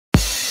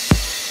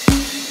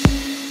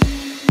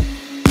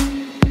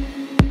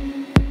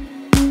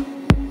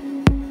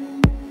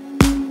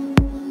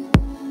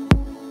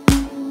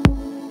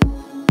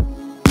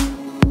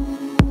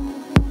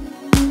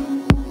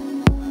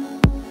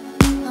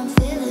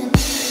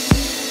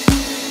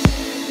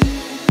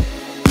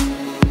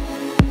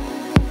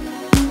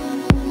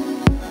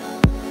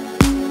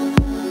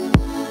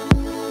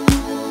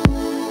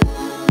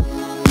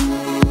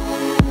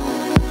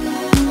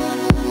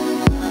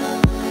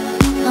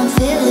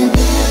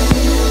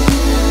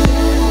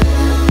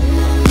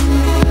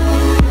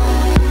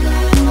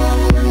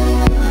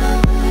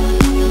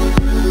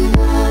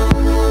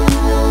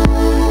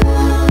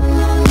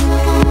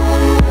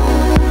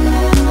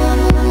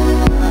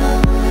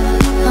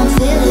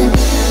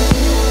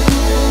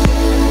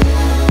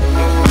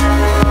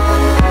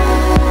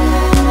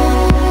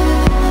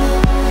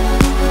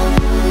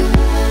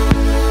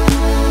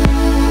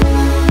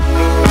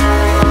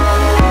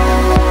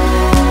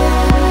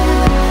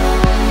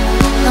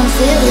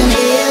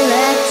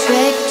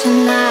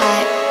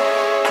tonight.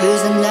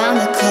 Cruising down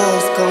the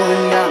coast,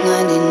 going about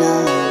 99.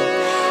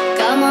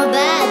 Got my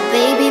bad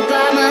baby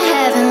by my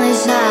heavenly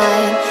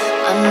side.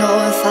 I know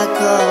if I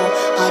go,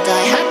 I'll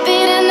die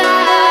happy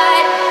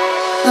tonight.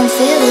 I'm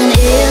feeling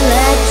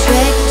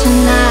electric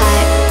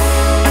tonight.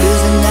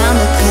 Cruising down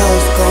the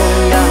coast,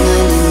 going about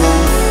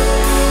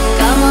 99.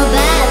 Got my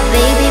bad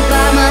baby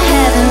by my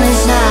heavenly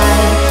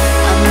side.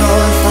 I know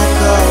if I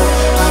go,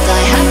 I'll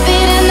die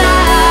happy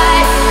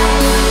tonight.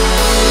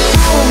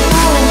 Oh,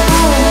 oh,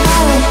 oh,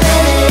 oh,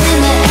 feel it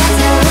in the air,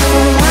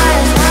 telephone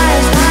wires,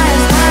 wires,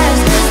 wires, wires,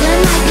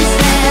 whistling like a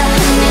snare.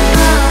 Honey,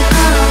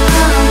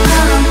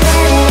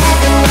 feel it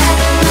everywhere,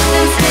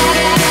 nothing's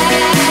scared.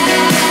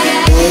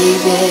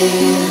 Baby,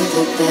 you're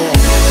the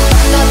best.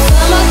 Got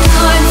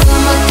summertime,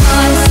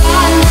 summertime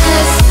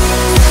sadness.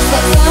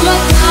 Got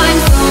summertime,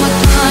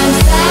 summertime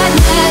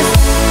sadness.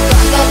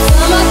 Got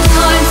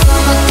summertime,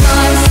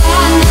 summertime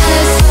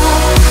sadness.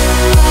 Oh,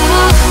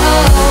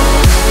 oh, oh.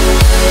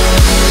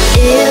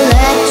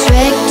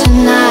 Electric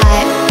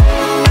tonight.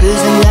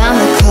 Cruising down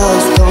the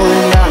coast,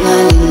 going about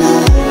 99.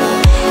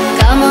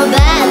 Got my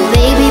bad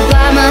baby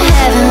by my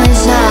heavenly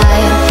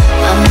side.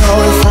 I know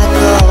if I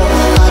go,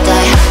 I'll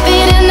die happy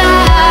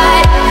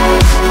tonight.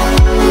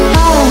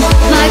 Oh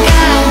my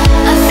God,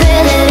 I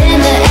feel it in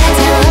the air,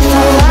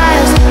 telephone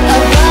wires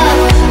above,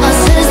 I'm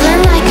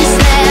sizzling like a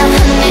snare.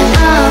 Honey,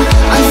 I'm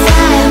on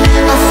fire,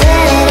 I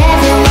feel it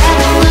everywhere,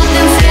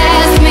 nothing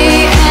scares me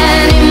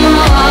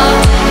anymore.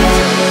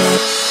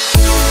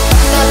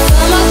 Got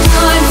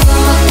summertime,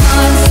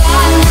 summertime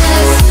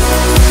sadness.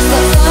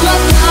 Got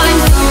summertime,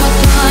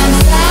 summertime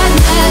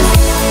sadness.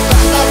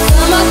 Got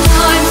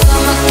summertime,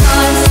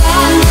 summertime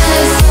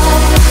sadness.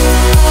 Oh,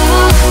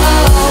 oh,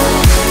 oh.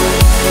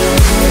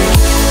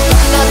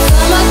 Got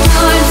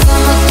summertime,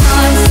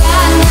 summertime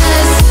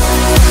sadness.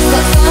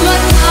 Got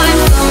summertime,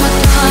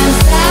 summertime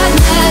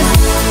sadness.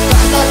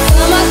 Got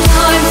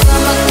summertime,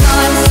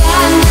 summertime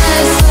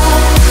sadness.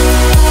 Oh,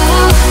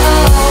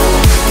 oh.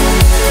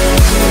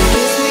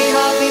 Kiss me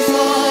hard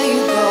before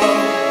you go.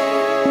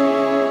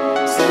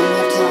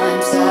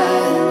 Summertime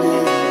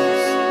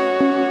sadness.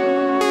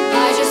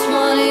 I just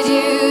wanted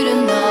you to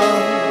know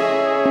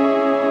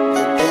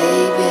that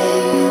baby,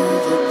 you're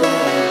the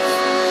best.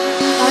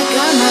 I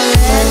got my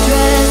red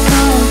dress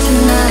on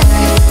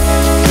tonight,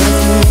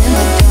 dancing in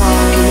the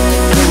dark in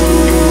the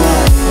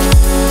moonlight.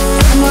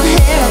 Got my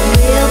hair up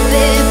real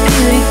big,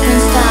 beauty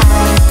queen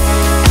style.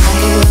 My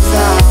heels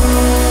off,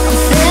 I'm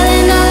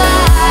feeling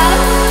alive.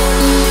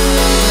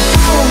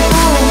 Oh,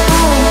 oh,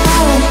 oh,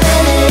 oh,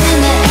 feel it in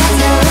the air,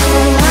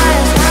 telephone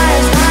wires,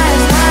 wires,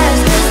 wires,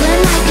 wires,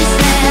 whistling like a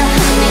snare.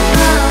 Honey,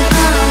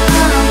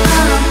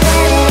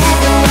 feel it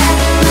everywhere,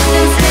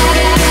 nothing's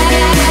scared.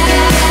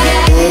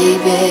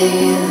 Baby,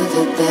 you're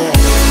the best.